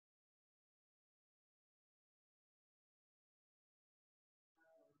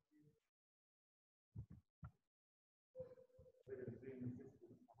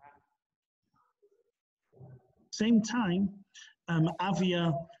same time,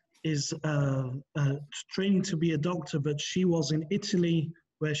 Aviya is training to be a doctor, but she was in Italy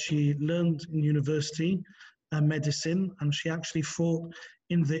where she learned in university medicine, and she actually fought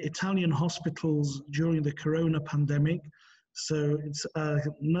in the Italian hospitals during the corona pandemic. So it's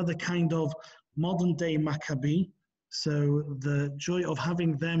another kind of modern day Maccabi. So the joy of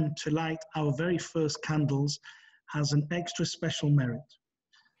having them to light our very first candles has an extra special merit.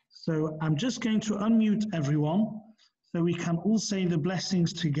 So I'm just going to unmute everyone so we can all say the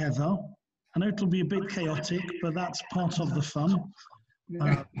blessings together. I know it'll be a bit chaotic, but that's part of the fun.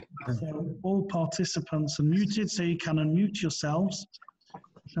 So all participants are muted, so you can unmute yourselves.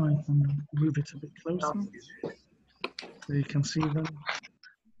 So I can move it a bit closer so you can see them.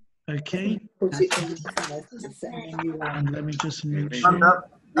 Okay. And let me just make sure. Stand up.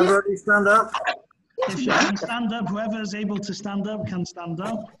 Everybody stand up. If you can stand up, whoever is able to stand up can stand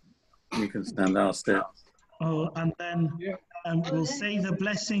up. You can stand out still. Oh, and then we'll say the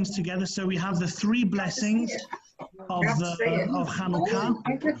blessings together. So we have the 3 blessings of Hanukkah.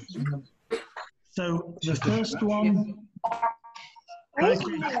 So the first one.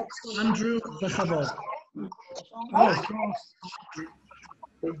 Okay, Andrew, the Chabad.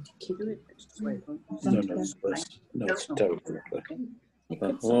 No, it's terrible.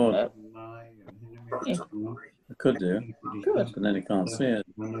 I could do, but then you can't see it.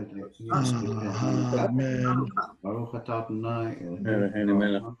 Amen.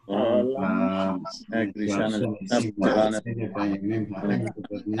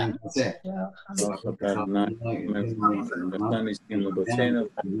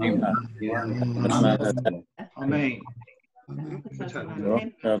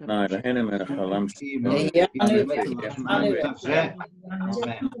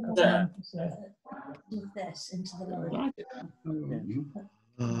 This into the light.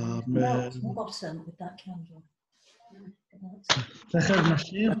 Amen. Bottom with that candle.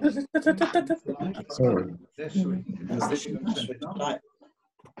 Sorry.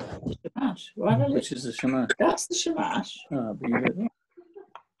 Which is the Shemash? That's the Shemash. Oh, but you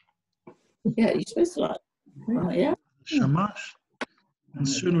Yeah, you're supposed to like. Right, yeah. Shamash. And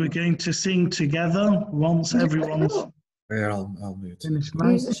soon we're going to sing together once everyone's Yeah, I'll mute. finished.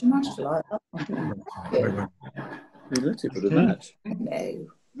 Use the Shemash to light up. you lit it for the match. No.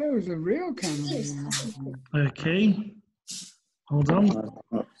 There was a real candle. Okay. Hold on.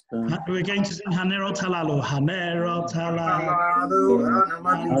 We're going to sing Hanerot Halalu. Hanerot Halalu.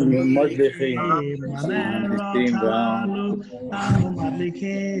 Hanerot Halalu. Anu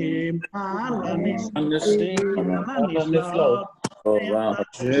Madlikim. Alanis. Oh, wow.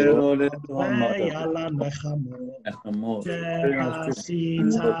 Ve'yalan nechamot.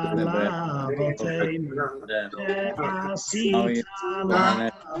 She'asita la'avoteinu. She'asita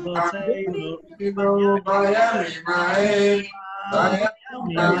la'avoteinu.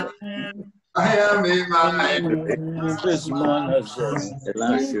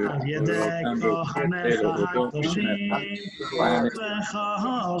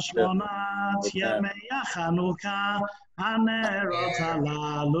 הנרות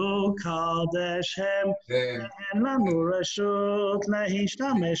הללו קודש הם, אין לנו רשות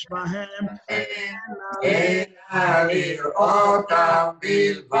להשתמש בהם, אלא לראותם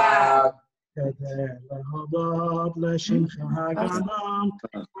בלבד. כדי להודות לשמך הגדול,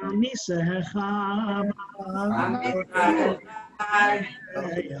 וניסיך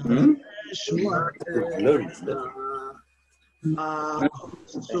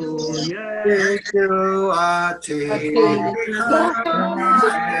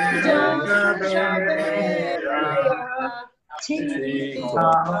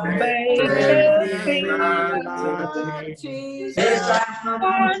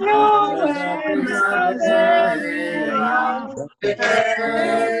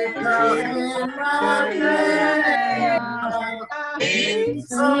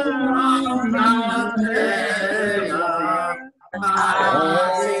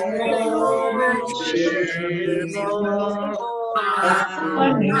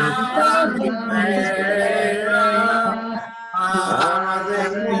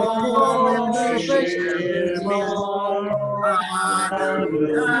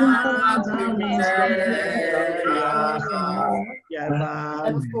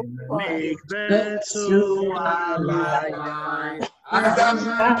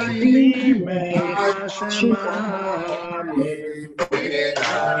Azani Meich Hashemamim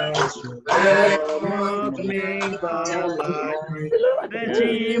Ot Migdalai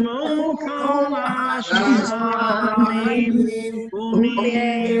Vetimu Kol Hashamim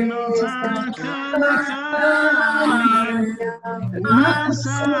Uminot HaKanachanim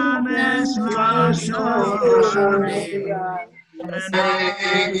Nasanes Lashoshanim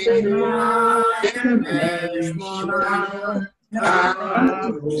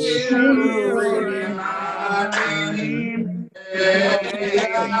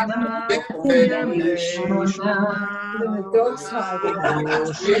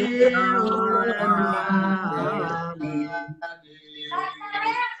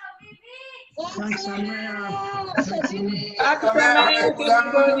Thanks, Andrea.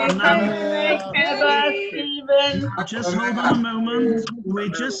 Just hold on a moment.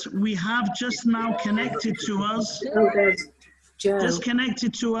 We have just now connected to us. Just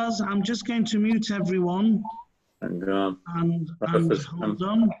connected to us. I'm just going to mute everyone. Thank God. And hold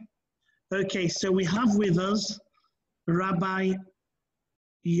on. Okay, so we have with us Rabbi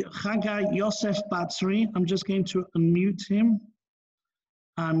Hagai Joseph Batzri. I'm just going to unmute him.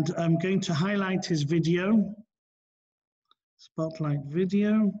 And I'm going to highlight his video. Spotlight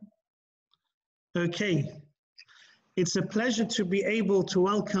video. Okay. It's a pleasure to be able to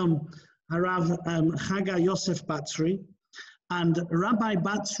welcome Rav Hagai Joseph Batzri. And Rabbi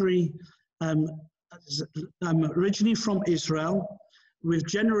Batzri, originally from Israel, with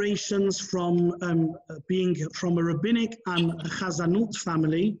generations from being from a rabbinic and Chazanut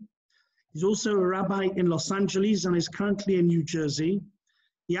family. He's also a rabbi in Los Angeles and is currently in New Jersey.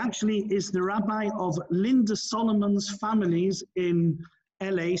 He actually is the rabbi of Linda Solomon's families in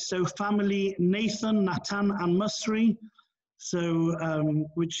LA, so family Nathan, Natan, and Musri, so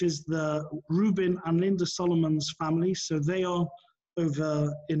which is the Reuben and Linda Solomon's family. So they are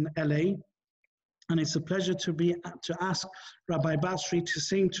over in LA, and it's a pleasure to ask Rabbi Batzri to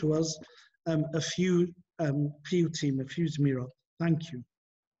sing to us a few piyutim, a few zmirot. Thank you.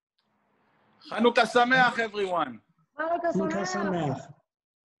 Chanukah Sameach, everyone. Chanukah Sameach.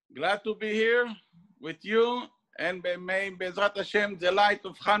 Glad to be here with you, and may Bezrat Hashem, the light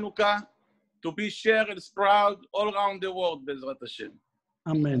of Chanukah, to be shared and spread all around the world, Bezrat Hashem.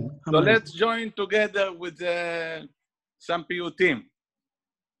 Amen. So let's join together with some piyutim.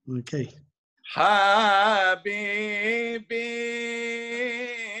 Okay. Habibi,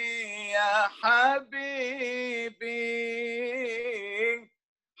 ya Habibi,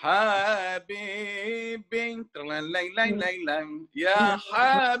 Habibi, ya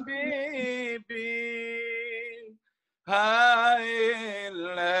Habibi, Ha'el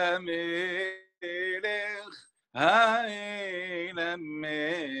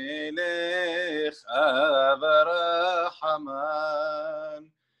Melech, Avarahaman,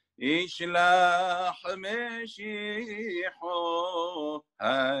 Ishlach Meshicho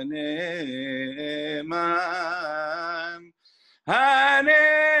Haneman,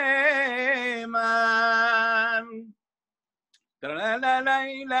 Haneman.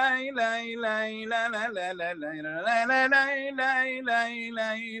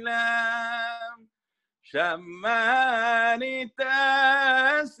 Shamani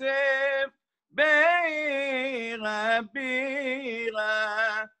tasef beira bira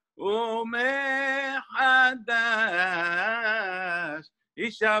umehadash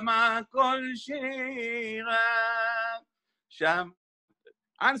ishama kol shira. Sham,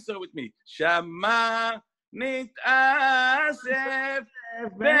 answer with me. Shama nit'asef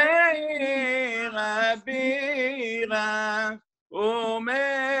beira bira ומחדש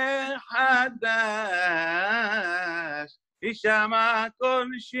ישמע כל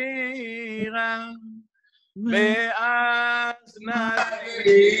שירה ואז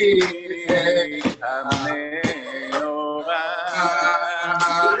נדליק המנורה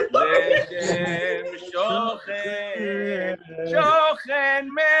לשם שוכן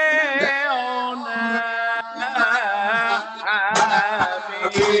מעונה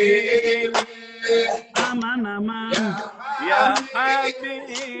חביב אמן אמן Ya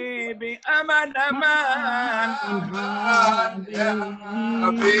Habibi, aman aman, Ya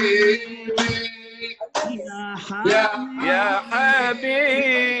Habibi,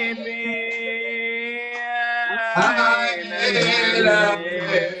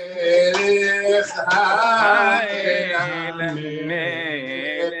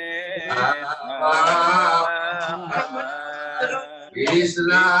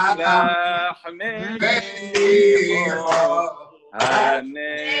 Islah Haneman,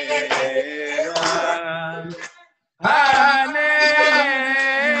 Haneman,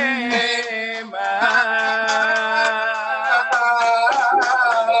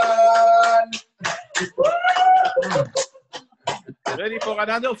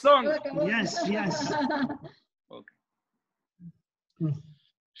 another song? Yes, yes. Okay.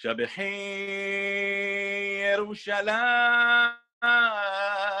 שבחי ירושלים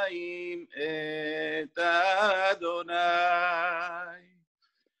את אדוני,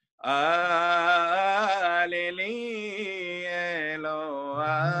 הללי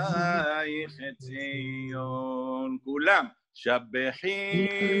אלוהיך את ציון. כולם. שבחי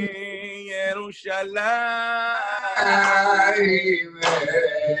ירושלים את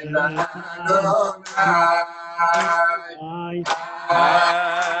אדוני,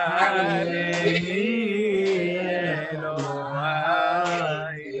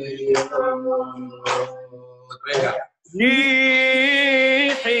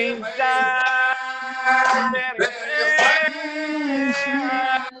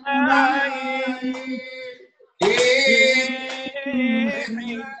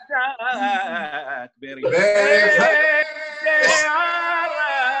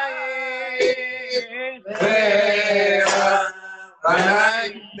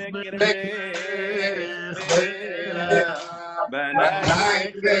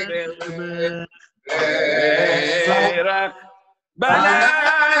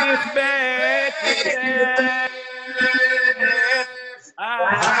 בנייך בקדש,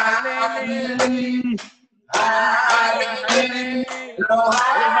 הללי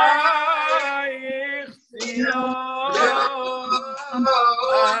אלוהיך ציון,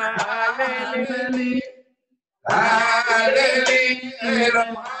 הללי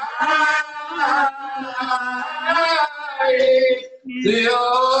אלוהיך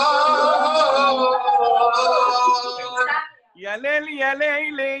ציון. يا ليل يا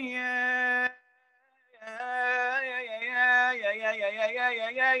ليل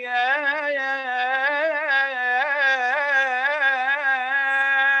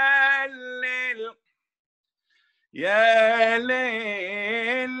يا ليل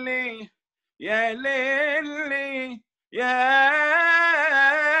يا ليل يا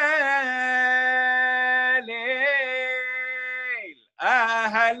ليل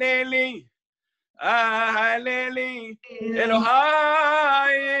هللي هللي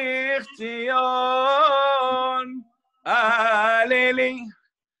אלוהיך ציון, הללי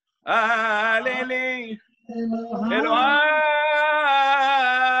הללי אלוהיך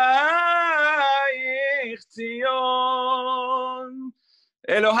ציון,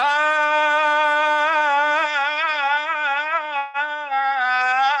 אלוהיך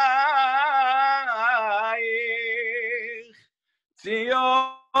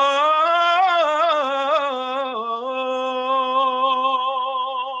ציון.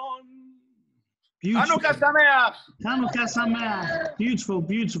 Hanukkah Sameach. Hanukkah Sameach. Beautiful,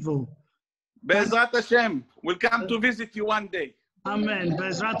 beautiful. Bezrat Hashem. We'll come to visit you one day. Amen.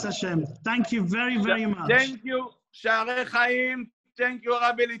 Bezrat Hashem. Thank you very, very much. Thank you, Sharei Chaim. Thank you,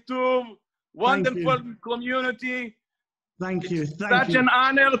 Rabbi Lituv. Wonderful community. Thank you. It's such an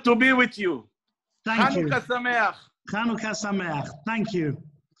honor to be with you. Thank you. Hanukkah Sameach. Hanukkah Sameach. Thank you.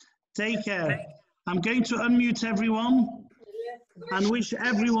 Take care. I'm going to unmute everyone and wish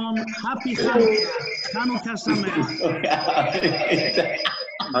everyone happy Hanukkah. Hanukkah Sameach.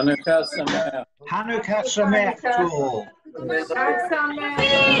 Hanukkah Sameach. Hanukkah Sameach to all. Hanukkah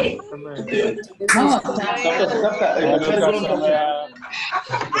Sameach.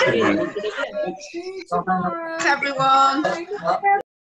 Everyone.